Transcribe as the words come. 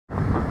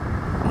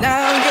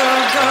Now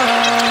you're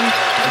gone.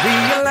 I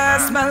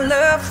realize my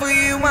love for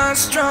you was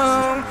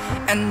strong,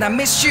 and I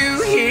miss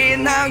you here.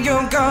 Now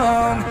you're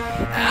gone.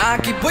 I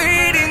keep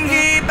waiting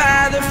here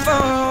by the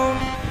phone,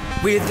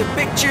 with the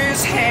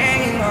pictures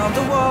hanging on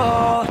the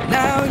wall.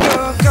 Now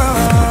you're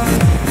gone.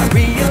 I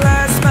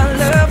realize my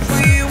love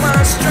for you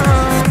was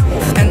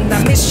strong, and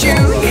I miss you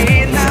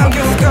here. Now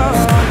you're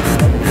gone.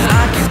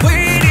 I keep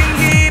waiting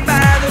here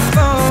by the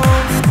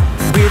phone,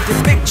 with the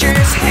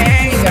pictures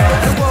hanging on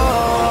the wall.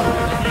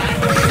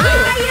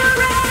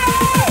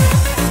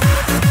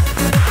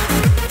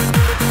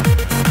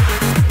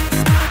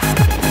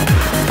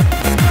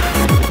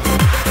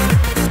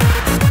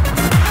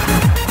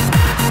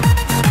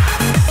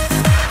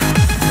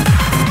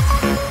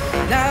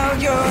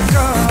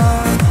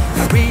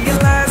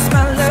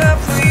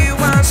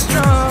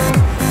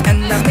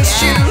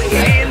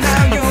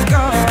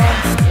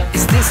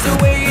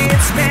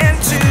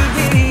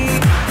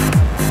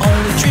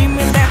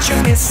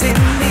 Missing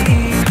me.